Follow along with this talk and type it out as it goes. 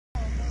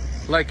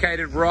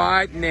Located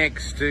right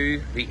next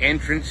to the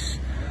entrance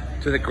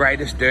to the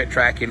greatest dirt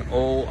track in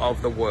all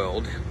of the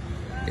world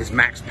is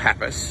Max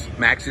Papis.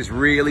 Max, is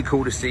really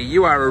cool to see.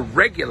 You are a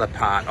regular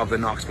part of the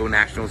Knoxville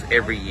Nationals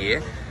every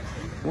year.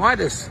 Why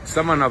does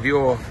someone of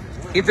your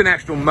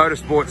international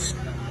motorsports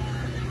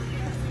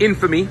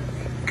infamy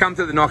come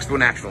to the Knoxville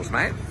Nationals,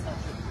 mate?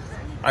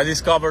 I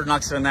discovered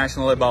Knoxville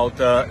National about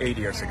 8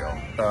 years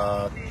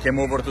ago. Came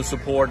over to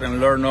support and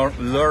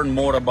learn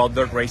more about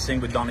dirt racing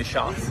with Donnie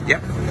Schatz.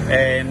 Yep.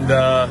 And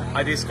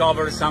I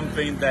discovered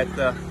something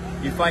that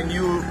if I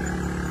knew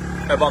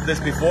about this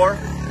before,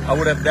 I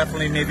would have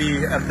definitely maybe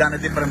have done a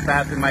different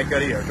path in my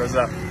career. Because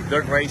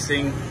dirt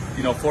racing,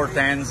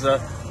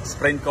 410s,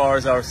 sprint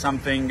cars are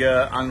something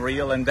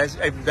unreal, and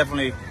it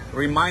definitely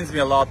reminds me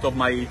a lot of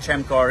my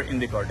Champ Car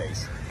IndyCar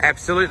days.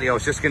 Absolutely, I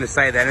was just going to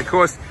say that. And of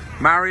course,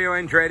 Mario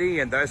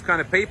Andretti and those kind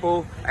of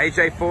people,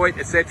 AJ Foyt,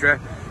 etc.,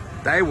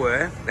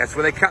 that's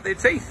where they cut their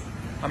teeth.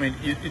 I mean,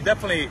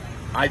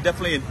 I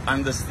definitely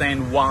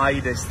understand why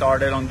they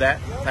started on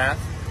that path,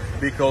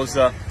 because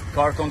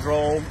car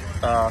control,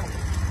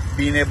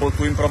 being able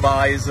to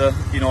improvise,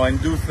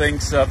 and do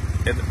things at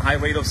high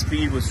rate of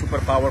speed with super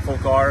powerful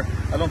car.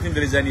 I don't think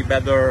there is any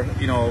better,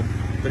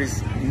 there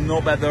is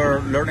no better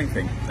learning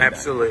thing.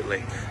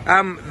 Absolutely.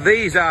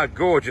 These are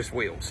gorgeous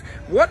wheels.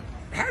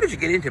 How did you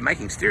get into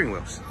making steering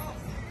wheels?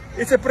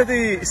 It's a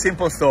pretty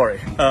simple story.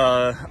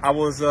 I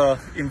was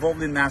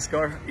involved in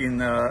NASCAR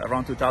in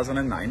around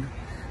 2009,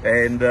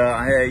 and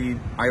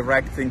I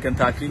wrecked in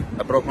Kentucky.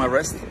 I broke my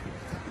wrist.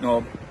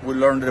 We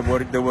learned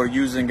that they were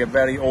using a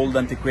very old,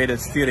 antiquated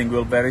steering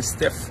wheel, very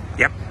stiff.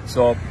 Yep.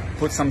 So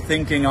put some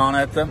thinking on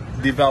it,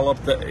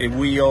 developed a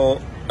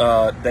wheel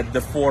that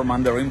deformed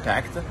under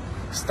impact.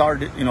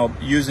 Started,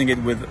 using it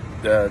with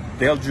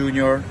Dale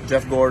Jr.,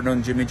 Jeff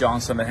Gordon, Jimmy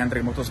Johnson, and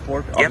Hendrick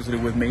Motorsport, obviously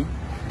with me.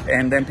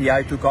 And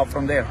MPI took off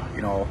from there.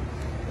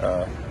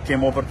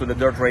 Came over to the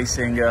dirt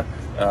racing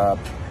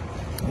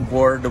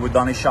board with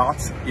Donnie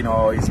Schatz.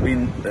 He's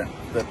been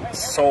the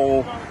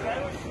sole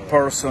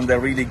person that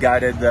really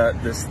guided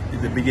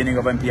the beginning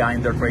of MPI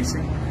in dirt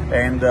racing.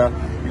 And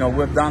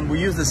we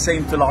use the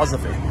same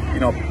philosophy.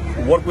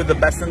 Work with the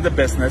best in the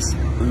business,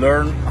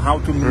 learn how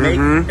to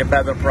make a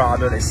better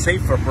product, a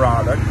safer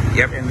product,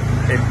 and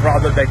a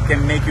product that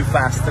can make you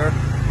faster,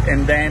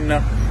 and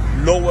then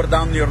lower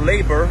down your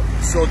labor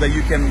so that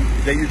you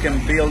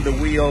can build the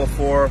wheel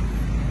for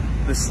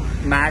this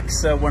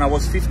Max when I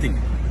was 15.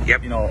 So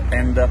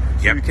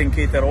you can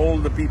cater all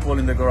the people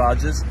in the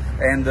garages,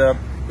 and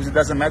because it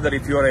doesn't matter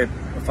if you're a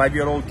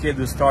 5-year-old kid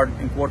who start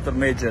in quarter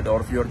midget,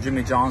 or if you're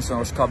Jimmy Johnson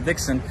or Scott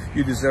Dixon,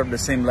 you deserve the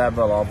same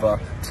level of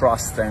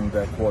trust and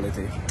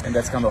quality. And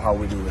that's kind of how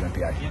we do with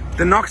MPI.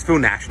 The Knoxville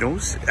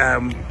Nationals,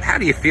 how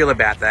do you feel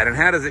about that, and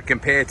how does it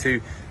compare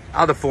to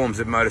other forms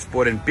of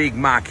motorsport and big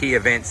marquee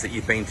events that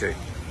you've been to?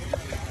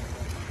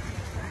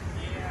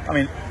 I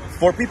mean,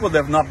 for people that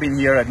have not been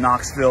here at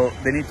Knoxville,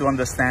 they need to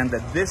understand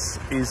that this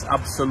is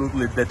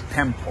absolutely the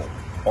temple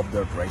of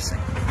dirt racing.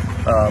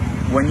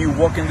 When you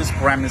walk in these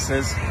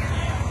premises,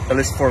 at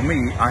least for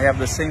me, I have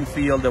the same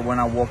feel that when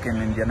I walk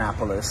in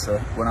Indianapolis,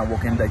 when I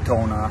walk in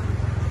Daytona,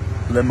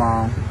 Le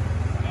Mans,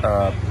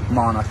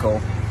 Monaco.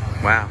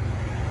 Wow.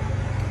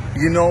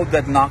 You know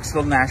that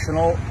Knoxville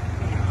National,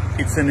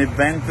 it's an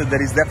event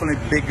that is definitely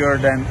bigger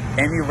than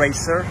any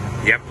racer.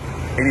 Yep.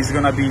 And it's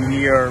going to be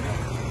here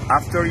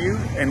after you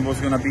and was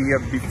going to be here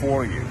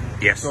before you.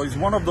 Yes. So it's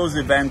one of those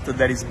events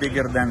that is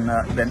bigger than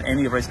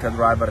any race car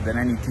driver, than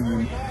any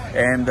team.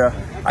 And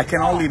I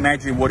can only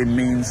imagine what it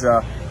means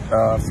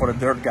for a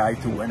dirt guy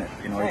to win it.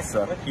 It's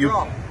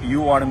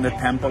you are in the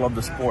temple of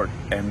the sport,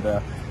 and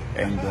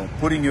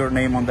putting your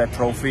name on that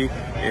trophy,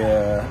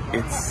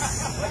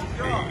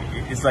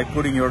 it's like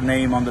putting your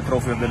name on the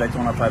trophy of the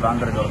Daytona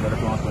 500 or the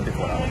Daytona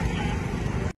 24 Hours.